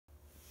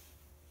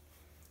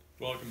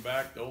Welcome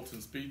back to Olson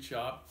Speed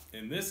Shop.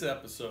 In this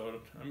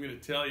episode, I'm going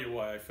to tell you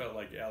why I felt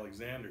like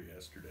Alexander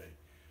yesterday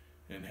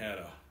and had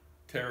a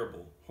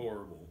terrible,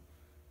 horrible,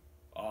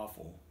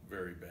 awful,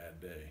 very bad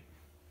day.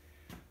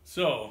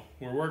 So,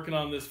 we're working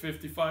on this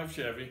 55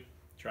 Chevy,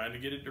 trying to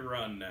get it to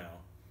run now.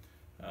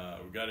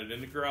 We got it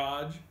in the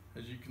garage,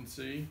 as you can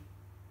see.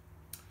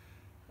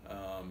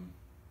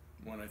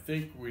 When I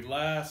think we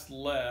last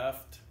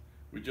left,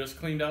 we just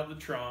cleaned out the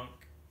trunk.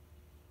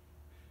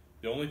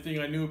 The only thing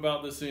I knew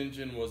about this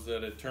engine was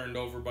that it turned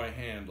over by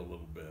hand a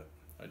little bit.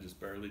 I just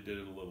barely did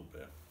it a little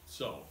bit.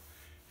 So,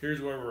 here's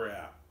where we're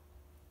at.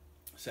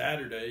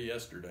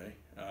 Yesterday,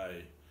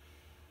 I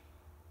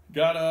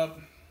got up,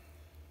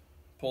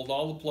 pulled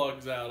all the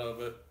plugs out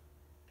of it.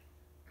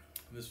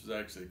 This was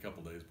actually a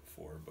couple days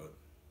before, but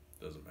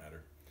it doesn't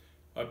matter.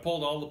 I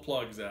pulled all the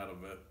plugs out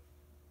of it,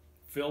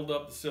 filled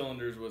up the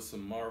cylinders with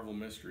some Marvel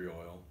Mystery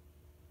Oil.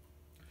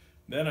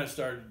 Then I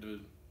started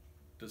to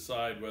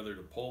decide whether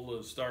to pull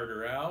the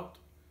starter out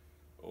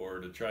or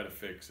to try to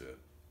fix it.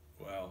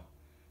 Well,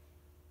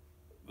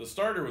 the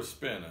starter was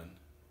spinning.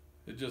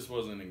 It just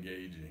wasn't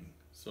engaging.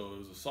 So it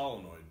was a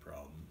solenoid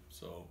problem.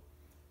 So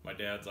my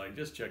dad's like,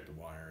 just check the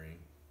wiring,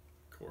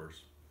 of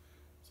course.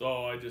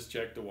 So I just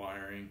checked the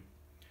wiring.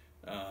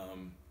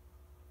 Found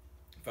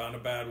a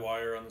bad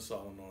wire on the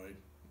solenoid,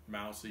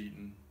 mouse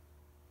eaten,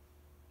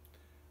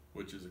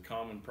 which is a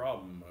common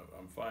problem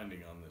I'm finding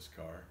on this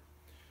car.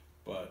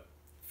 But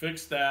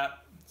fixed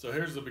that. So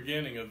here's the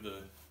beginning of the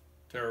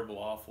terrible,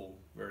 awful,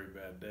 very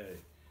bad day.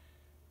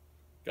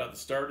 Got the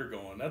starter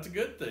going. That's a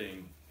good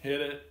thing. Hit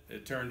it.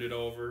 It turned it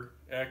over.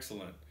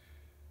 Excellent.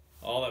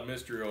 All that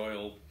mystery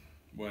oil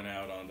went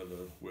out onto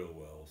the wheel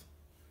wells.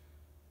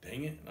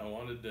 Dang it. I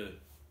wanted to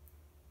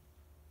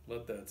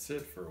let that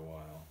sit for a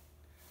while.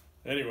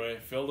 Anyway,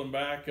 filled them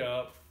back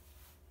up.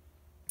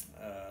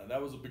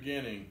 That was the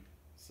beginning.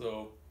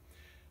 So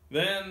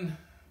then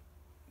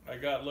I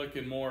got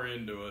looking more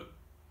into it.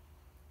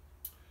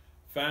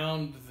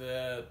 Found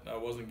that I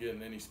wasn't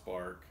getting any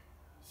spark.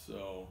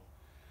 So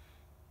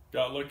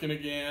got looking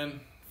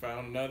again.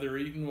 Found another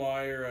eaten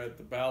wire at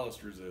the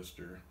ballast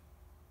resistor.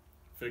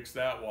 Fixed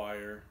that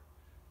wire.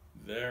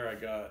 There I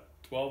got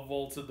 12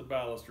 volts at the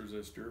ballast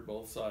resistor,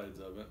 both sides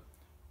of it.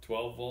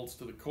 12 volts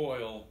to the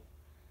coil.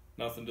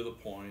 Nothing to the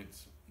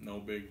points. No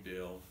big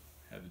deal.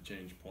 Had to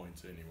change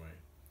points anyway.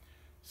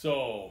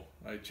 So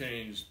I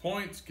changed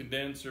points,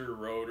 condenser,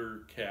 rotor,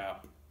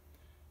 cap,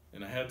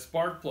 and I had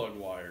spark plug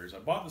wires. I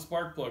bought the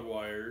spark plug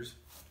wires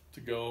to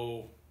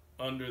go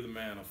under the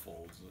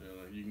manifolds.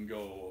 You can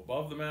go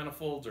above the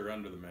manifolds or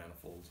under the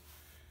manifolds.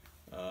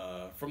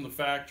 From the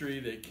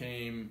factory, they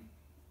came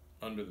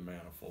under the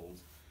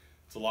manifolds.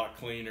 It's a lot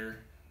cleaner.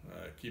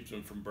 Keeps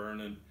them from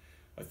burning.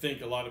 I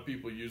think a lot of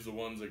people use the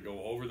ones that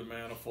go over the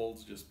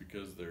manifolds just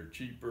because they're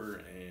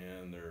cheaper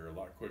and they're a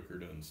lot quicker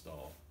to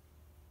install.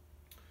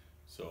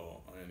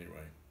 So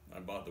anyway, I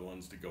bought the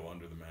ones to go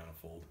under the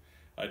manifold.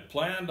 I'd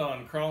planned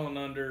on crawling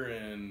under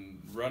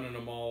and running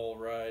them all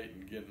right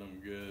and getting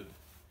them good.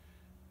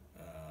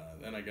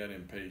 Then I got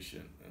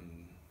impatient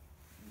and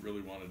really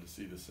wanted to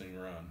see this thing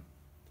run.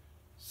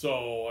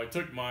 So I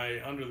took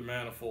my under the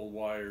manifold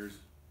wires,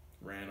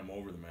 ran them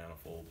over the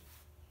manifold.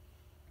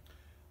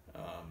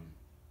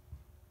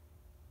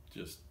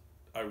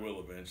 I will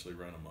eventually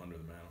run them under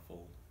the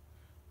manifold,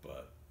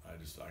 but I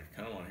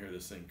kind of want to hear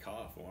this thing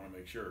cough. I want to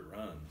make sure it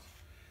runs.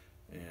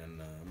 And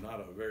I'm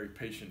not a very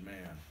patient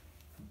man.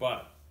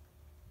 But,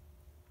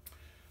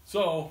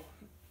 so,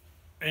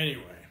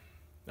 anyway,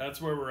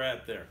 that's where we're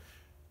at there.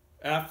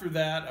 After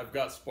that, I've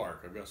got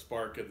spark. I've got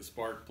spark at the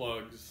spark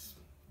plugs.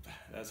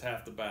 That's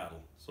half the battle,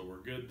 so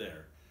we're good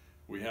there.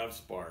 We have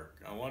spark.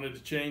 I wanted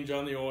to change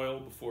on the oil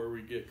before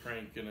we get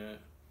cranking it.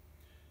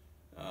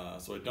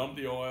 So I dumped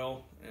the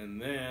oil, and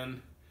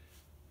then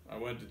I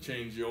went to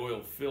change the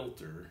oil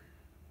filter.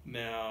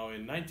 Now,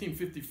 in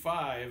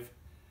 1955,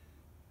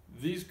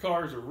 these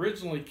cars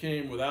originally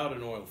came without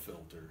an oil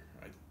filter.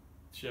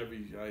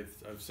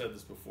 I've said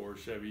this before,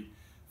 Chevy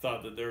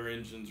thought that their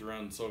engines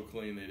run so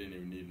clean they didn't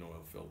even need an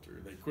oil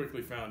filter. They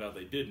quickly found out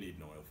they did need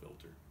an oil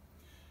filter.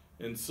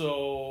 And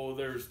so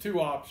there's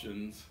two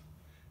options.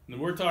 And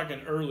we're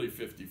talking early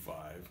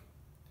 55.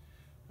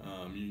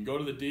 You can go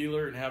to the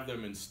dealer and have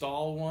them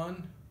install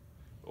one,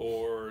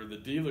 or the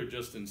dealer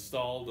just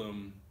installed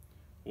them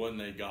when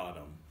they got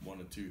them, one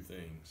of two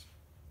things.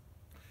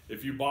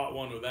 If you bought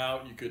one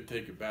without, you could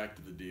take it back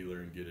to the dealer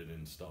and get it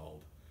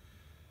installed.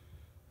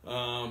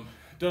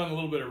 Done a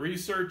little bit of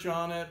research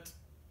on it.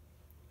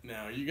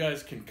 Now, you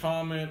guys can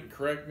comment and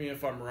correct me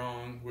if I'm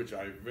wrong, which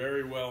I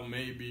very well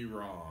may be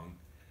wrong.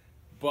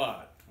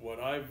 But what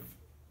I've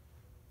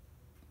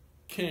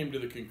came to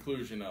the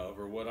conclusion of,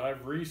 or what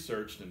I've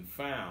researched and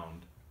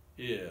found,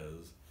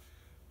 is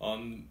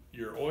on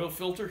your oil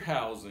filter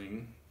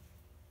housing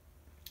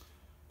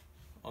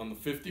on the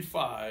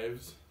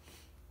 55s,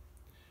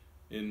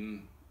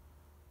 in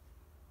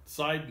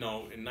side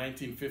note, in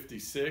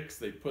 1956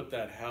 they put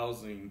that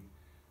housing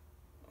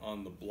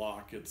on the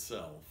block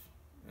itself,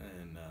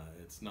 and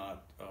it's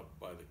not up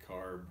by the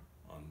carb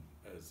on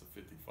as the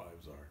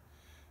 55s are.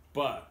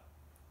 But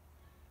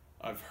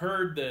I've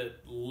heard that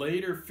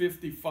later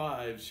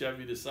 55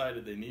 Chevy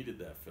decided they needed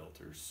that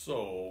filter.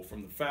 So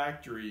from the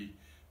factory,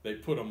 they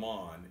put them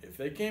on. If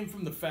they came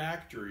from the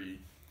factory,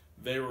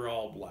 they were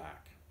all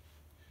black.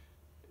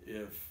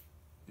 If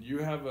you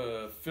have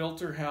a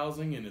filter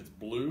housing and it's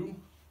blue,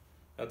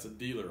 that's a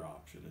dealer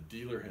option. A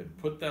dealer had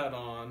put that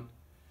on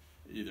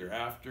either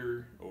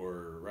after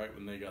or right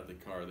when they got the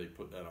car, they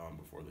put that on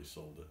before they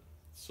sold it.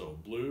 So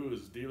blue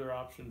is dealer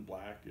option,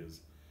 black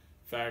is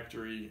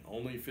factory,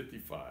 only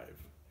 55.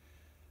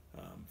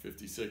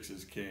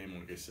 56s came,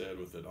 like I said,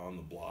 with it on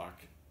the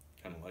block,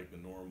 kind of like the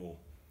normal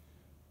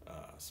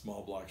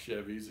small block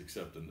Chevys,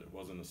 except that it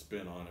wasn't a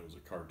spin on, it was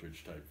a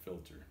cartridge type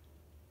filter.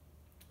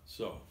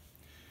 So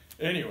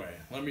anyway,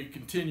 let me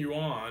continue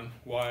on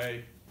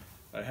why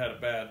I had a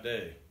bad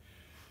day.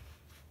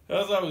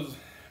 As I was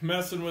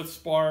messing with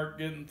spark,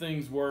 getting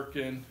things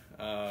working,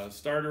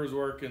 starter was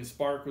working,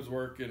 spark was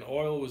working,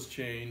 oil was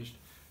changed,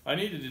 I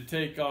needed to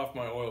take off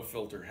my oil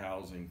filter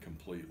housing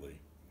completely.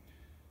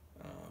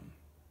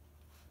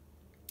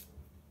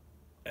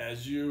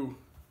 As you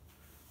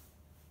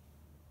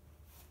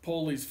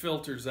pull these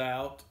filters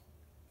out,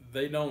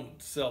 they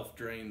don't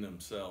self-drain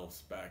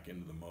themselves back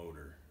into the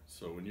motor.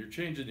 So when you're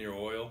changing your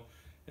oil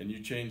and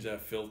you change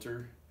that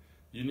filter,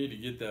 you need to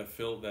get that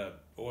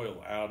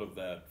oil out of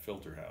that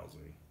filter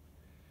housing.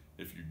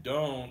 If you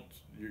don't,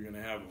 you're going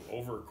to have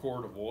over a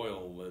quart of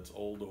oil that's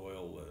old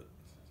oil that's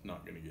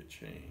not going to get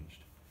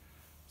changed.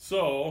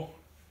 So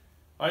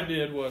I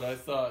did what I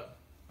thought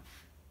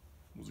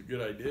was a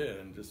good idea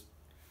and just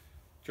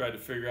tried to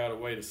figure out a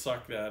way to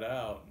suck that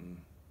out. And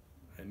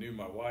I knew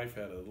my wife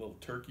had a little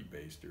turkey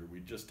baster. We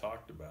just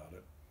talked about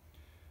it.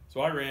 So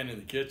I ran in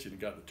the kitchen and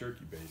got the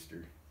turkey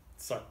baster,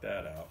 sucked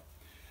that out.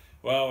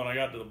 Well, when I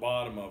got to the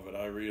bottom of it,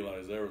 I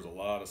realized there was a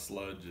lot of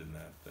sludge in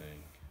that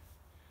thing.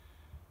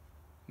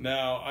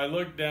 Now, I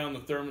looked down the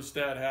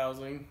thermostat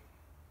housing.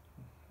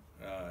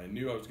 I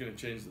knew I was going to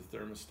change the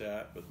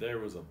thermostat, but there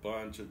was a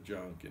bunch of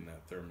junk in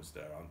that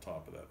thermostat, on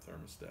top of that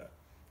thermostat.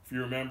 If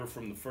you remember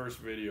from the first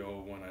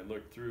video, when I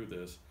looked through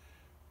this,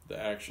 the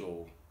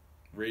actual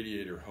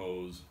radiator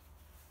hose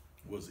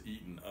was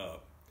eaten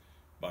up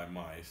by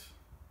mice.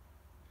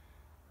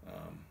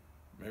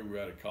 Maybe we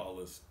ought to call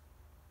this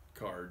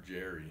car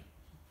Jerry.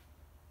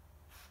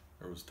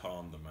 Or was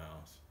Tom the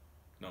mouse?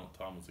 No,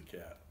 Tom was the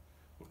cat.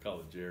 We'll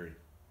call it Jerry.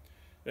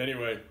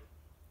 Anyway,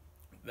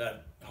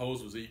 that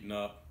hose was eaten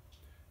up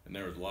and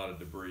there was a lot of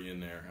debris in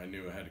there. I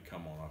knew it had to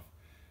come off.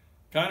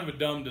 Kind of a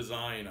dumb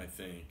design, I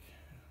think.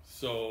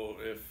 So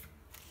if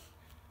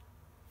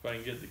I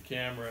can get the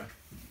camera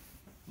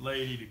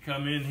lady to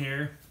come in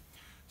here.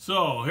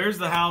 So here's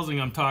the housing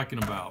I'm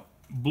talking about.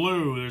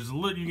 Blue,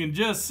 you can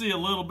just see a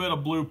little bit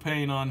of blue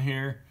paint on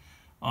here.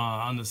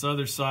 On this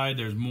other side,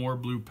 there's more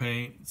blue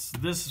paint. So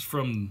this is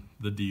from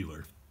the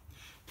dealer.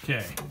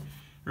 Okay,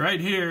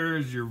 right here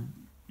is your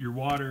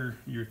water,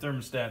 your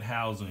thermostat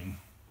housing.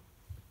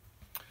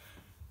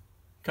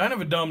 Kind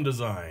of a dumb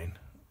design.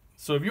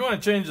 So if you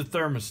want to change the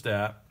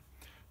thermostat,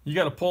 you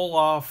got to pull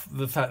off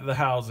the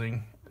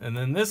housing, and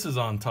then this is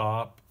on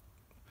top.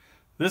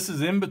 This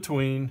is in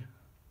between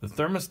the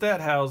thermostat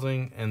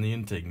housing and the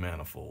intake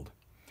manifold.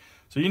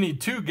 So you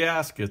need two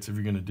gaskets if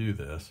you're going to do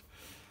this.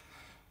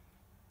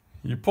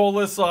 You pull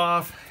this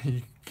off,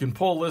 you can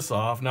pull this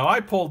off. Now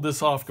I pulled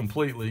this off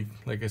completely,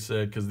 like I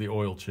said, because the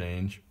oil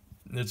change.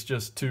 It's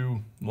just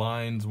two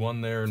lines, one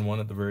there and one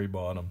at the very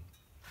bottom.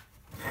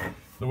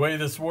 The way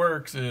this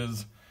works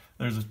is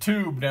there's a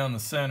tube down the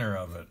center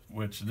of it,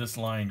 which this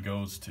line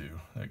goes to.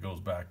 That goes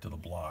back to the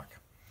block.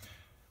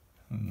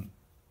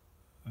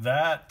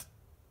 That,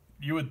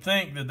 you would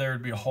think that there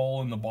would be a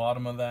hole in the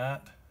bottom of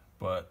that,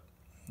 but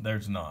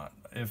there's not.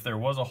 If there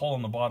was a hole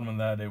in the bottom of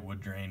that, it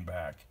would drain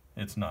back.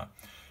 It's not.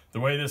 The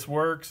way this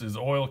works is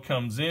oil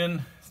comes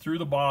in through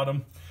the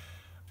bottom,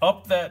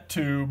 up that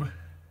tube,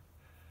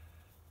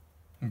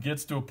 and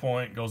gets to a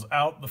point, goes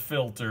out the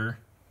filter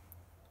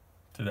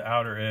to the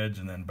outer edge,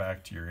 and then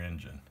back to your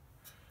engine.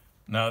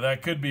 Now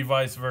that could be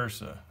vice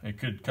versa. It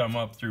could come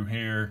up through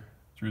here,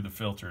 through the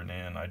filter and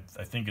in. I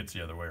think it's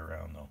the other way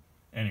around though.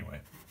 Anyway,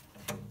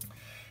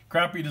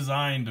 crappy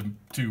design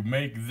to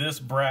make this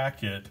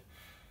bracket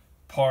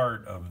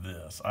part of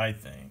this, I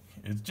think.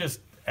 It just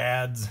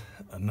adds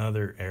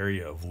another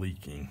area of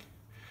leaking.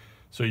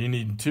 So you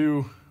need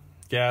two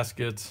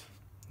gaskets,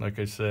 like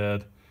I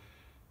said.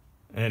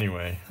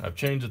 Anyway, I've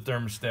changed the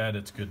thermostat,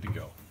 it's good to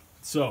go.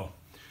 So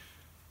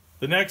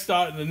the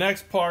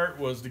next part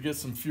was to get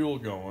some fuel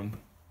going.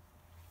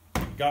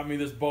 Got me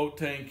this boat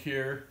tank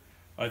here.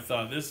 I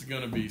thought this is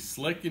going to be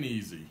slick and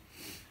easy.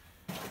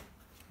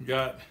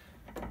 Got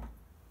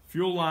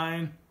fuel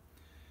line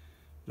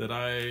that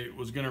I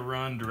was going to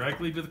run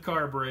directly to the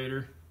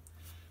carburetor.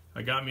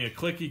 I got me a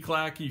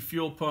clicky-clacky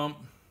fuel pump.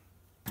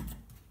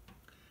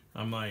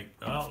 I'm like,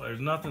 oh,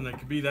 there's nothing that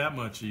could be that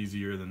much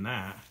easier than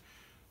that.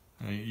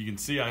 And you can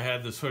see I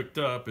had this hooked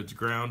up. It's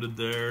grounded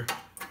there.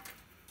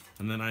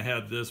 And then I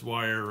had this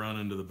wire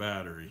running to the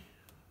battery.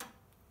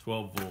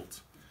 12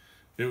 volts.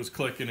 It was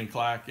clicking and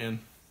clacking.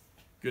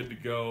 Good to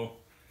go.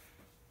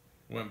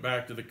 Went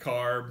back to the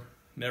carb.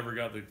 Never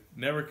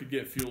could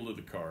get fuel to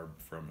the carb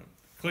from it.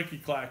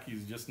 Clicky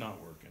clacky's just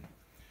not working.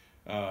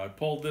 I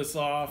pulled this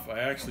off. I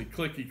actually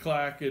clicky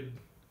clacked.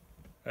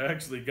 I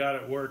actually got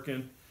it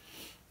working,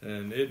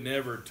 and it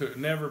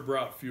never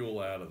brought fuel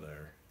out of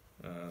there.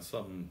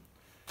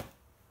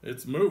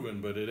 It's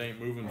moving, but it ain't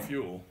moving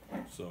fuel.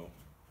 So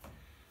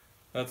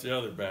that's the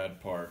other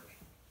bad part.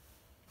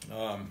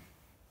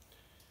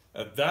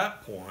 At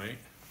that point,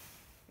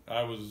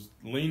 I was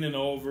leaning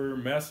over,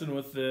 messing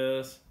with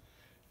this,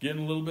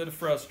 getting a little bit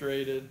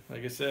frustrated.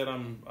 Like I said,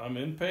 I'm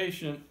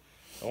impatient.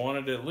 I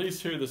wanted to at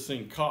least hear this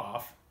thing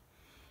cough.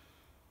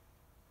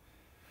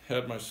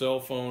 Had my cell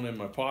phone in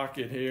my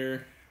pocket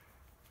here,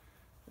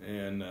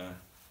 and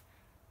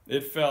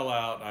it fell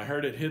out. I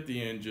heard it hit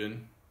the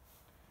engine.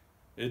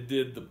 It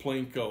did the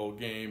Plinko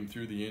game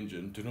through the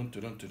engine.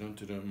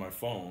 My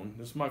phone.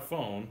 This is my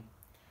phone.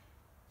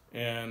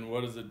 And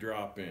what does it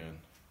drop in?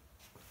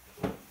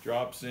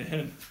 Drops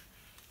in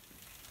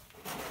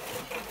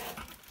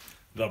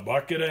the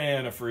bucket of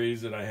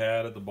antifreeze that I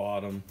had at the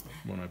bottom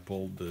when I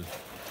pulled the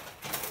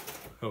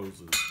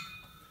hoses.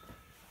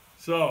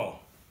 So,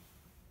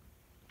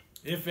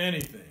 if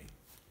anything,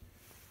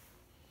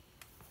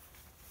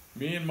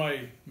 me and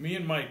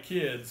my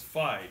kids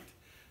fight.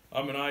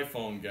 I'm an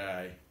iPhone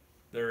guy.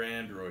 They're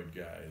Android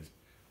guys.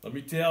 Let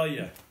me tell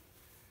you,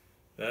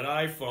 that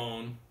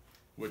iPhone,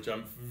 which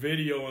I'm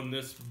videoing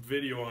this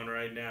video on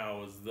right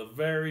now, is the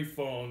very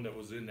phone that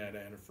was in that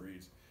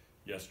antifreeze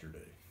yesterday.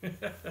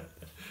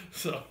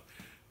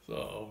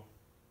 So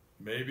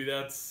maybe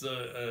that's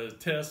a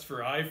test for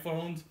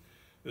iPhones.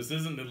 This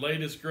isn't the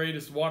latest,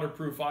 greatest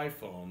waterproof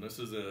iPhone. This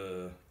is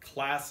a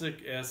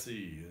classic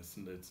SE.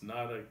 It's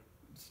not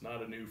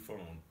a new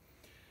phone.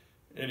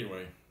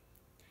 Anyway,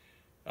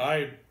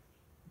 I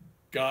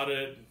got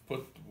it,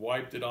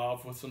 wiped it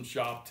off with some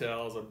shop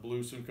towels. I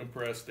blew some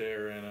compressed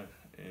air in it,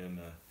 and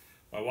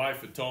my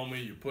wife had told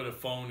me, you put a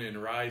phone in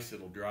rice,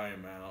 it'll dry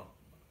them out.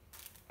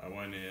 I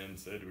went in,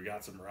 said, we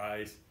got some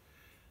rice.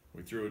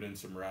 We threw it in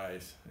some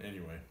rice.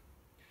 Anyway,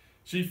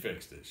 she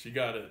fixed it. She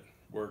got it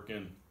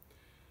working.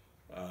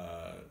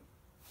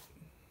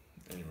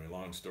 Anyway,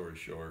 long story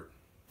short,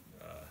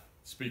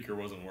 speaker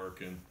wasn't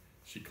working.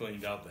 She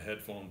cleaned out the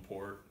headphone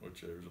port,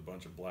 which there was a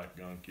bunch of black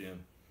gunk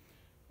in.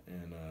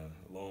 And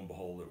lo and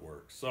behold, it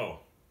works. So,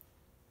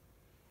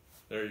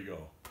 there you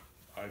go.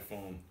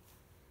 iPhone.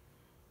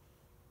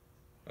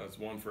 That's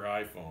one for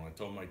iPhone. I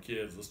told my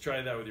kids, let's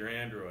try that with your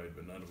Android,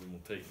 but none of them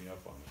will take me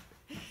up on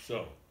it.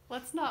 So.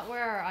 Let's not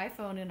wear our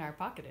iPhone in our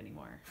pocket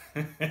anymore.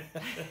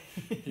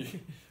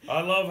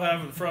 I love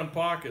having front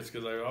pockets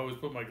because I always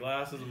put my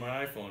glasses and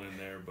my iPhone in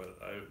there, but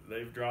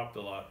they've dropped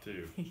a lot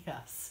too.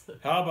 Yes.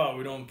 How about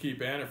we don't keep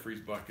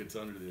antifreeze buckets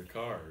under the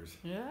cars?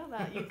 Yeah,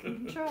 that you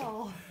can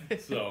control.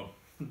 So,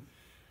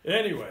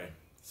 anyway,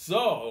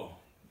 so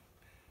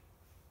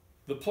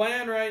the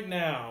plan right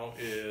now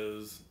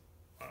is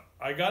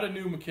I got a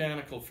new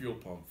mechanical fuel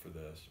pump for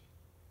this.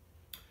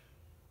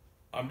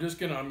 I'm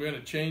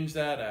gonna change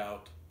that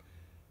out.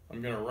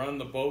 I'm gonna run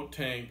the boat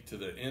tank to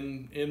the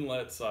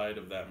inlet side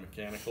of that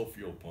mechanical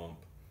fuel pump.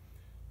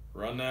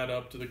 Run that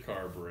up to the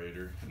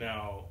carburetor.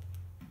 Now,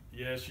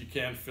 yes, you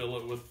can fill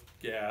it with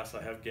gas.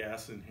 I have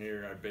gas in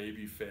here. I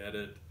baby fed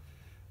it.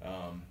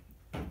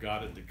 I've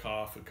got it to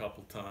cough a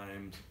couple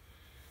times.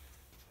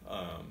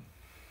 I'm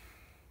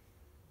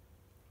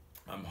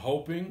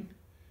hoping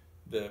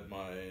that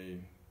my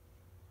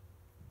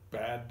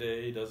bad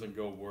day doesn't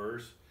go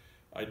worse.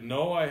 I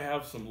know I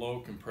have some low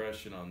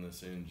compression on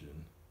this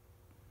engine.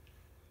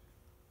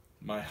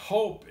 My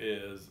hope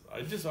is, I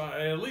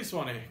at least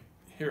want to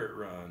hear it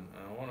run.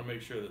 I want to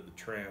make sure that the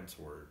trans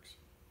works.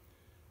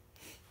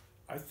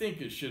 I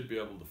think it should be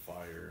able to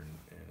fire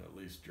and at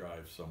least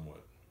drive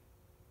somewhat.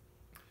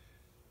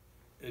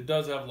 It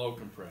does have low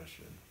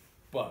compression,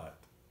 but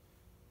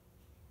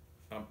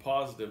I'm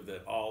positive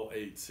that all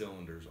 8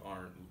 cylinders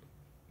aren't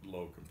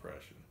low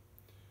compression.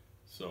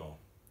 So,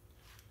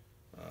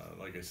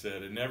 like I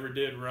said, it never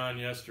did run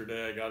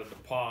yesterday. I got it to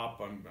pop.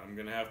 I'm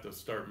going to have to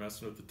start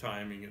messing with the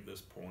timing at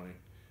this point.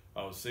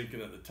 I was thinking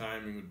that the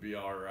timing would be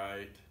all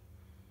right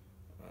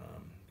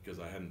because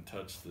I hadn't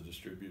touched the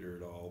distributor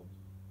at all.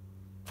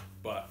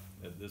 But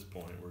at this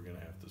point, we're going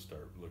to have to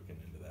start looking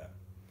into that.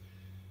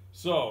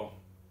 So,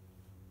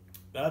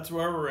 that's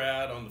where we're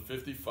at on the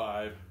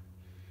 55.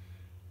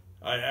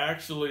 I'm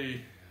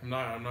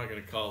not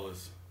going to call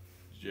this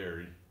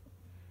Jerry.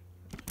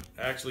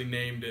 I actually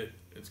named it.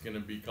 It's going to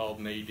be called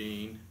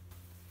Nadine.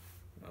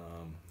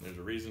 There's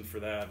a reason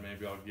for that.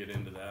 Maybe I'll get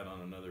into that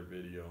on another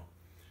video.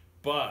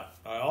 But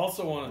I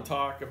also want to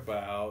talk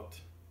about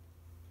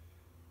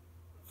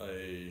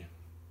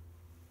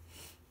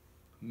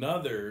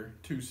another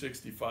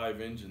 265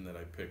 engine that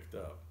I picked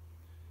up.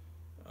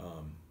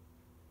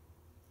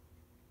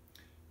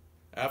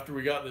 After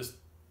we got this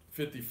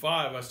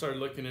 55, I started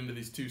looking into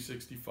these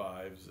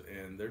 265s,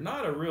 and they're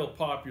not a real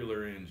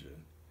popular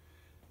engine.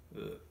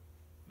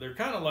 They're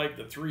kind of like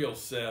the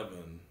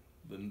 307,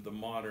 the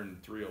modern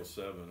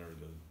 307, or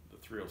the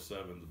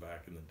 307s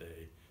back in the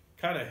day.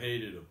 Kind of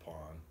hated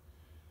upon.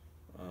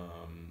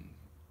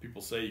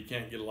 People say you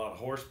can't get a lot of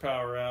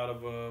horsepower out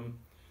of them.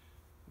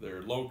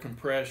 They're low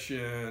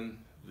compression.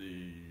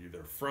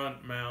 Their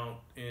front mount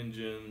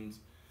engines.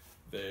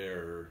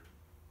 Their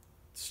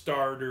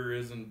starter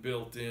isn't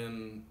built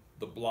in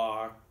the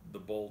block. The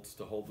bolts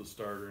to hold the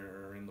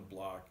starter are in the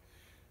block,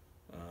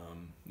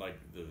 like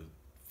the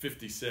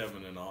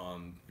 57 and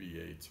on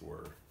V8s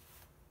were.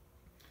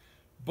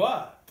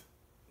 But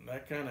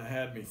that kind of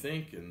had me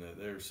thinking that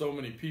there's so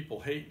many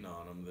people hating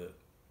on them that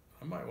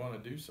I might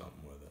want to do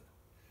something with it.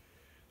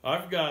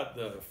 I've got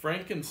the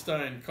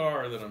Frankenstein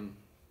car that I'm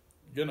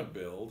gonna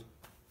build.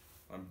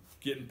 I'm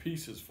getting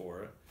pieces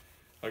for it.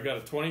 I've got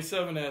a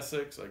 27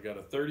 Essex. I've got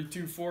a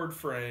 32 Ford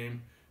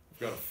frame. I've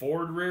got a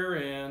Ford rear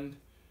end.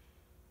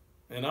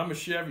 And I'm a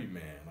Chevy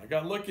man. I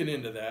got looking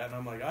into that, and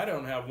I'm like, I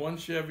don't have one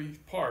Chevy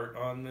part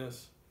on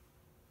this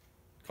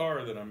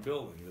car that I'm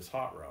building, this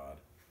hot rod.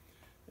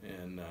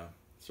 And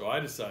so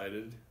I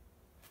decided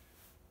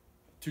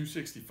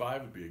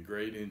 265 would be a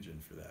great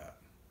engine for that.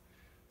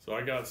 So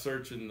I got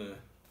searching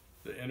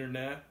the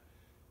internet,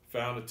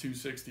 found a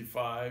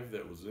 265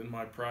 that was in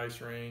my price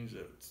range.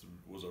 That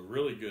was a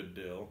really good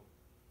deal.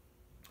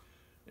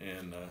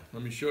 And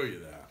let me show you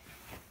that.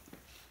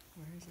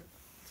 Where is it?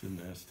 It's in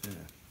the S10.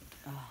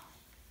 Oh.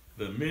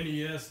 The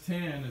Mini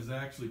S10 is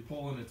actually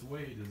pulling its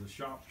weight as a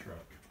shop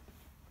truck.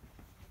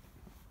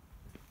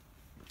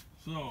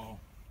 So,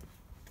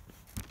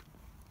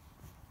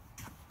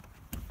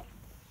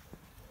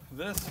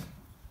 this,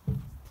 you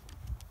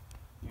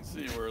can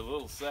see we're a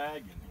little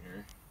sagging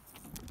here,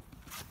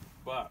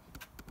 but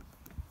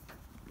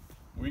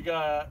we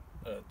got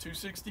a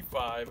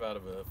 265 out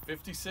of a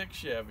 56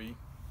 Chevy.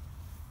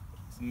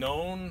 It's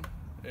known,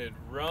 it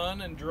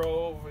run and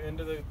drove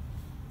into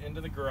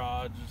the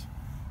garage.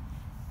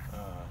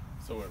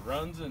 So it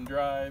runs and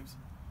drives,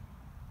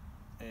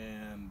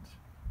 and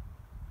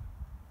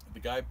the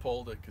guy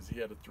pulled it because he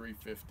had a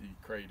 350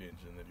 crate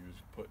engine that he was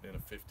putting in a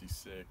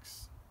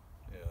 56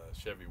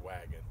 Chevy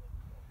wagon.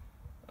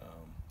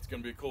 It's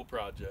going to be a cool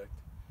project.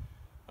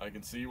 I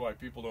can see why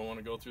people don't want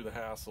to go through the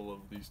hassle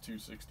of these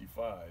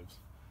 265s,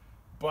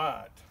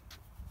 but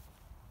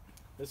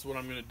this is what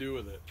I'm going to do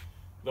with it.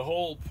 The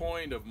whole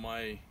point of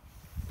my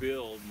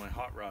build, my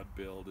hot rod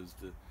build, is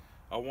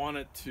I want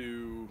it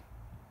to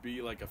be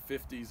like a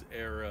 50s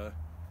era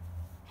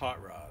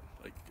hot rod,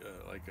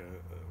 like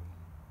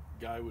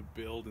a guy would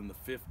build in the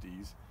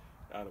 50s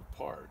out of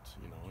parts.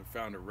 You know, I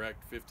found a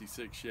wrecked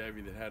 56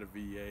 Chevy that had a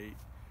V8,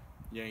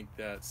 yanked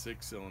that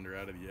 6-cylinder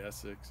out of the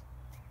Essex,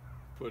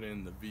 put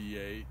in the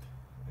V8,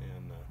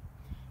 and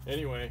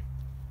anyway,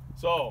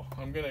 so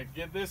I'm gonna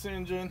get this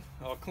engine,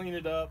 I'll clean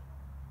it up,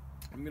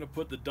 I'm gonna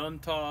put the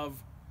Duntov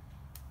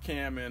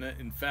cam in it.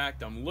 In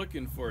fact, I'm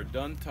looking for a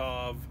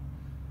Duntov.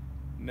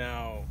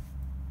 Now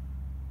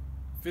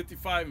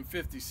 55 and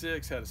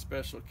 56 had a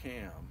special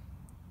cam.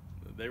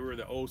 They were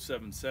the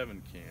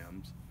 077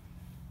 cams.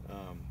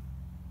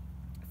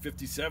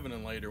 57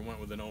 and later went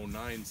with an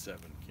 097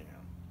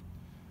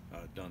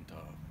 cam,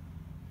 Duntov.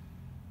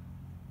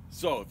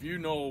 So if you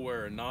know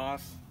where a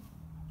NOS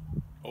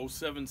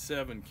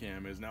 077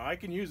 cam is, now I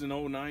can use an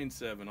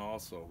 097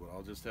 also, but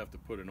I'll just have to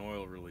put an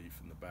oil relief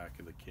in the back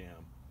of the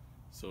cam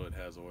so it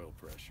has oil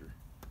pressure.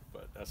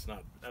 But that's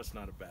not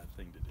a bad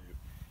thing to do.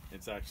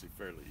 It's actually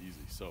fairly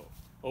easy. So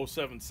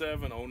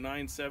 077,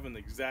 097, the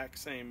exact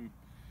same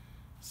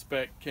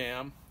spec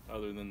cam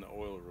other than the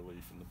oil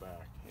relief in the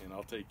back, and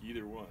I'll take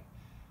either one.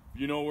 If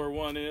you know where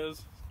one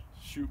is,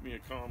 shoot me a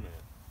comment,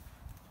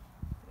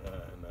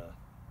 and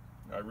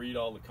I read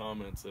all the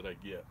comments that I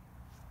get.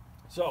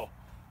 So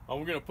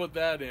I'm gonna put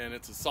that in.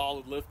 It's a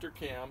solid lifter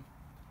cam,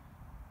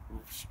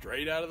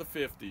 straight out of the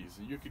 50s.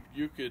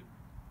 You could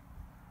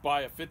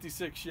buy a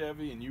 56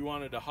 Chevy and you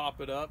wanted to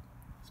hop it up,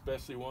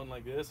 especially one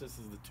like this. This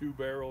is the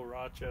 2-barrel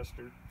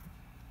Rochester.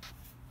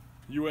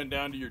 You went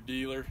down to your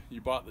dealer,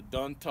 you bought the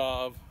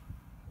Duntov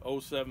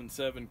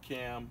 077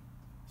 cam,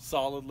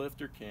 solid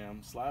lifter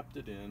cam, slapped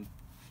it in,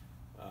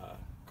 of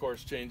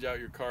course change out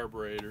your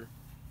carburetor,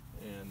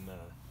 and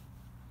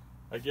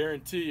I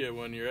guarantee you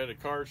when you're at a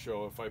car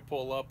show, if I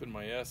pull up in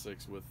my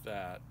Essex with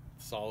that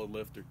solid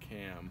lifter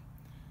cam,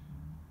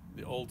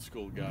 the old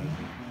school guys,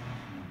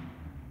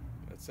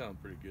 that sounds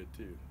pretty good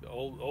too, the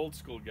old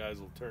school guys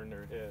will turn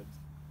their heads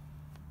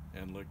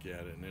and look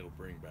at it, and it'll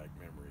bring back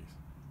memories.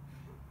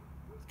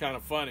 It's kind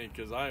of funny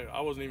because I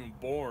wasn't even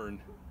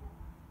born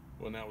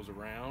when that was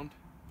around,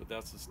 but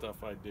that's the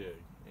stuff I dig,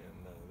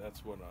 and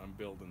that's what I'm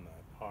building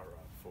that hot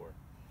rod for,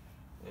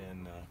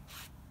 and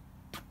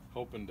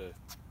hoping to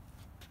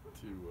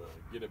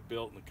get it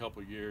built in a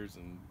couple years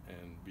and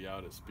be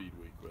out at Speed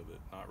Week with it,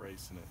 not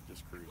racing it,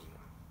 just cruising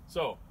it.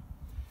 So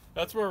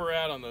that's where we're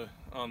at on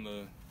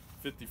the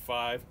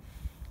 55.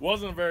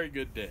 Wasn't a very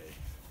good day.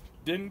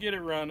 Didn't get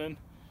it running.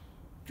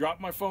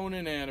 Dropped my phone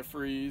in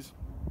antifreeze.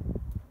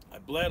 I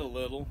bled a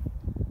little.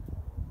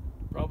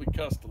 Probably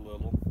cussed a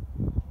little.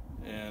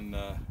 And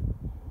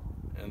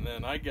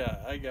then I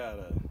got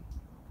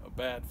a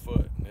bad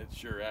foot, and it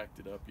sure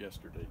acted up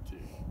yesterday too.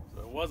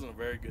 So it wasn't a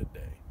very good day.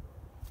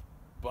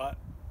 But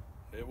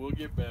it will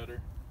get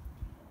better.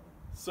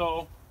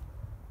 So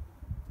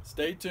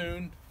stay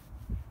tuned.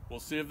 We'll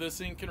see if this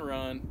thing can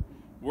run.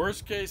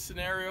 Worst case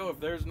scenario, if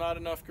there's not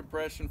enough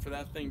compression for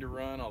that thing to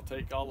run, I'll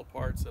take all the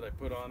parts that I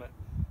put on it,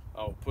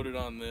 I'll put it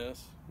on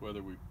this,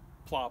 whether we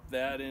plop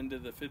that into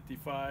the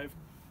 55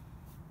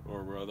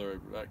 or whether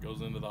that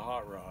goes into the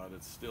hot rod.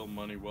 It's still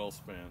money well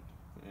spent.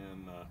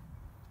 And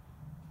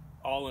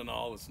all in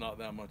all, it's not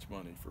that much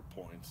money for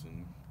points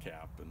and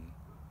cap and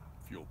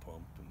fuel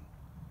pump,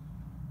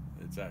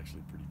 and it's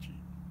actually pretty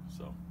cheap.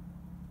 So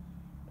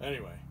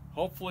anyway,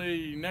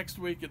 hopefully next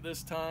week at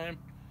this time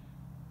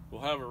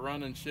we'll have a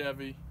running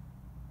Chevy.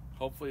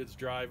 Hopefully it's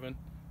driving.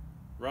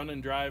 Running,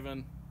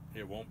 driving,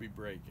 it won't be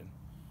braking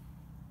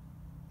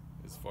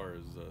as far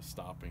as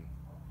stopping.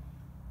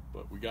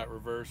 But we got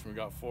reverse, and we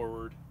got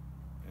forward,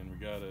 and we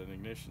got an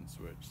ignition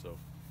switch, so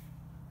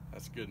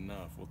that's good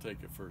enough. We'll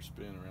take it for a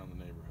spin around the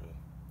neighborhood.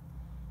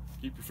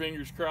 Keep your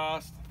fingers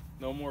crossed.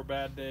 No more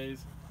bad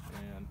days,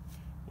 and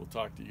we'll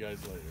talk to you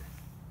guys later.